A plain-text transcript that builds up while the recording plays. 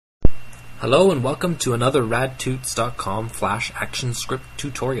Hello and welcome to another radtoots.com Flash ActionScript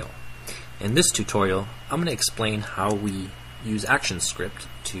tutorial. In this tutorial, I'm going to explain how we use ActionScript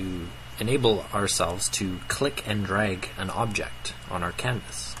to enable ourselves to click and drag an object on our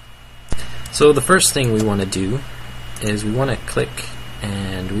canvas. So the first thing we want to do is we want to click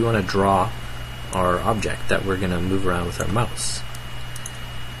and we want to draw our object that we're going to move around with our mouse.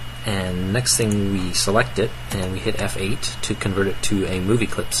 And next thing we select it and we hit F8 to convert it to a movie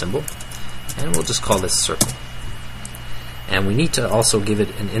clip symbol. And we'll just call this circle. And we need to also give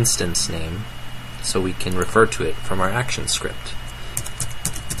it an instance name so we can refer to it from our action script,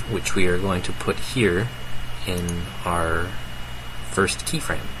 which we are going to put here in our first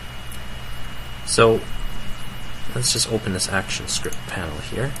keyframe. So let's just open this action script panel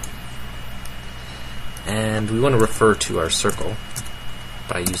here. And we want to refer to our circle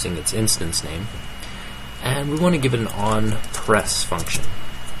by using its instance name. And we want to give it an onPress function.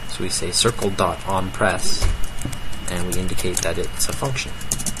 So we say circle.onPress, and we indicate that it's a function.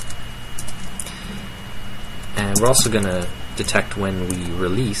 And we're also going to detect when we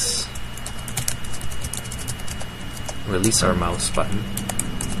release our mouse button.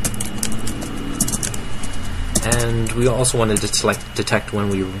 And we also want to detect when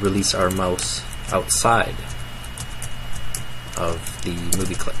we release our mouse outside of the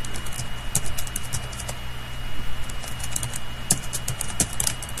movie clip.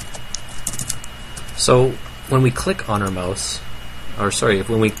 So when we click on our mouse,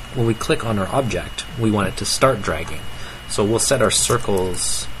 when we click on our object, we want it to start dragging. So we'll set our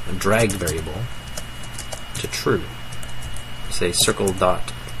circle's drag variable to true. Say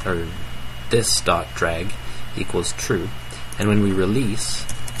this.drag equals true, and when we release,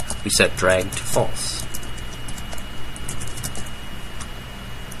 we set drag to false.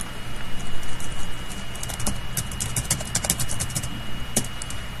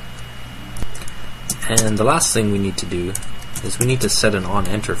 And the last thing we need to do is we need to set an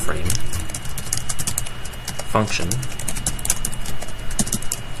onEnter frame function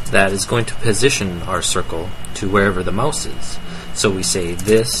that is going to position our circle to wherever the mouse is. So we say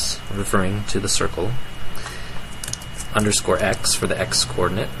this, referring to the circle, _x for the x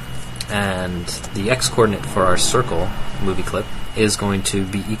coordinate, and the x coordinate for our circle movie clip is going to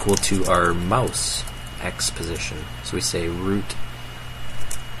be equal to our mouse x position. So we say root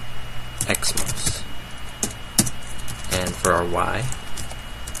x mouse. And for our y,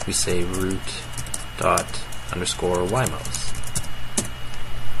 we say root._y mouse.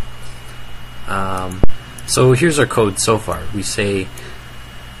 So here's our code so far. We say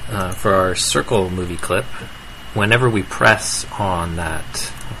for our circle movie clip, whenever we press on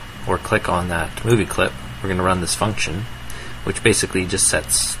that or click on that movie clip, we're going to run this function, which basically just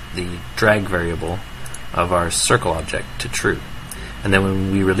sets the drag variable of our circle object to true. And then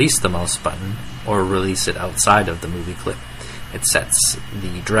when we release the mouse button, or release it outside of the movie clip, it sets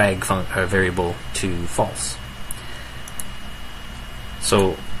the drag variable to false.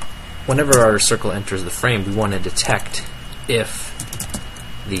 So whenever our circle enters the frame, we want to detect if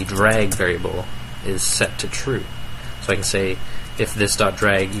the drag variable is set to true. So I can say if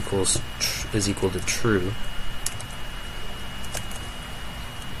this.drag is equal to true,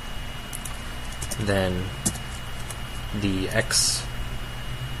 then the x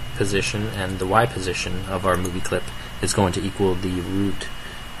position and the y position of our movie clip is going to equal the root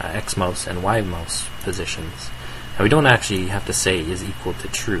x mouse and y mouse positions. Now we don't actually have to say is equal to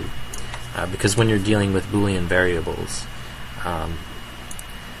true, because when you're dealing with Boolean variables,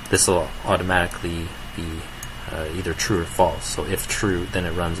 this will automatically be either true or false. So if true, then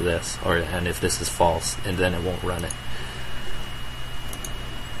it runs this, and if this is false, and then it won't run it.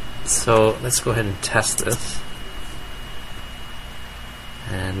 So let's go ahead and test this.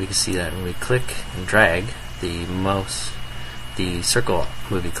 And we can see that when we click and drag, the circle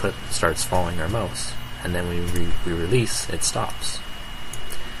movie clip starts following our mouse, and then when we release, it stops.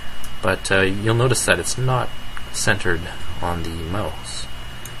 But you'll notice that it's not centered on the mouse.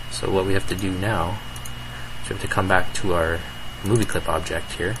 So what we have to do now is we have to come back to our movie clip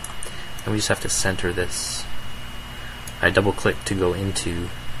object here, and we just have to center this. I double click to go into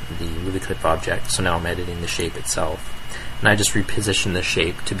the movie clip object, so now I'm editing the shape itself. And I just reposition the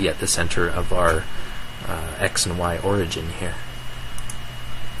shape to be at the center of our X and Y origin here.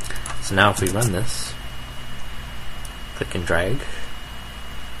 So now if we run this, click and drag,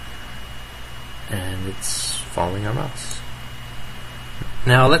 and it's following our mouse.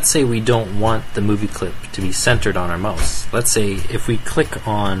 Now let's say we don't want the movie clip to be centered on our mouse. Let's say if we click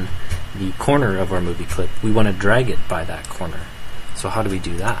on the corner of our movie clip, we want to drag it by that corner. So how do we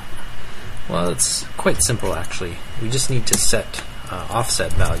do that? Well, it's quite simple actually. We just need to set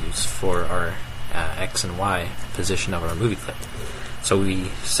offset values for our X and Y position of our movie clip. So we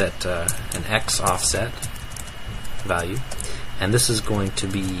set an X offset value, and this is going to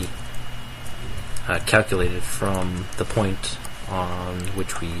be calculated from the point on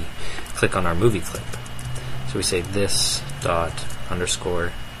which we click on our movie clip. So we say this dot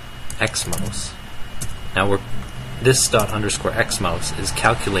underscore X mouse. Now this dot underscore X mouse is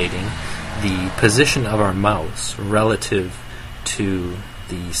calculating the position of our mouse relative to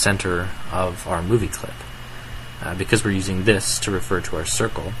the center of our movie clip. Because we're using this to refer to our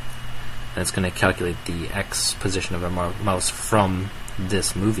circle, and it's going to calculate the X position of our mouse from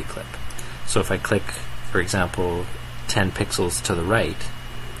this movie clip. So if I click, for example, 10 pixels to the right,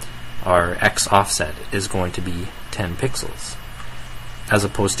 our X offset is going to be 10 pixels, as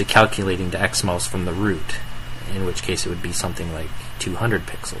opposed to calculating the X mouse from the root, in which case it would be something like 200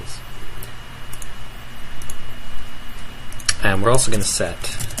 pixels. And we're also going to set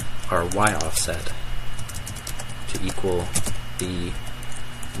our Y offset to equal the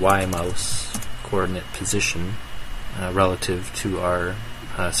Y mouse coordinate position relative to our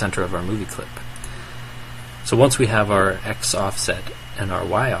center of our movie clip. So once we have our X offset and our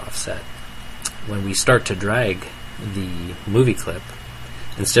Y offset, when we start to drag the movie clip,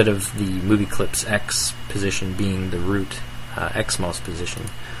 instead of the movie clip's X position being the root X mouse position,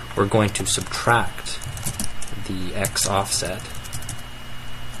 we're going to subtract the X offset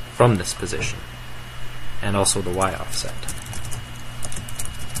from this position, and also the Y offset.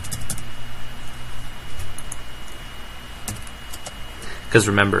 Because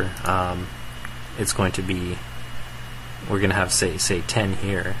remember, it's going to be, we're going to have say 10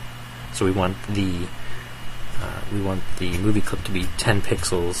 here, so we want the movie clip to be 10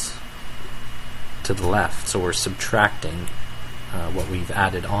 pixels to the left, so we're subtracting what we've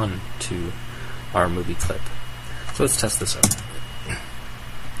added on to our movie clip. So let's test this out.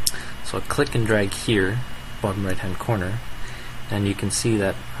 So I'll click and drag here, bottom right hand corner, and you can see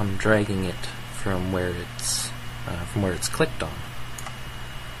that I'm dragging it from where it's clicked on.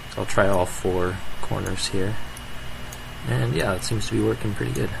 So I'll try all 4 corners here, and yeah, it seems to be working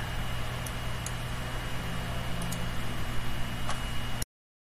pretty good.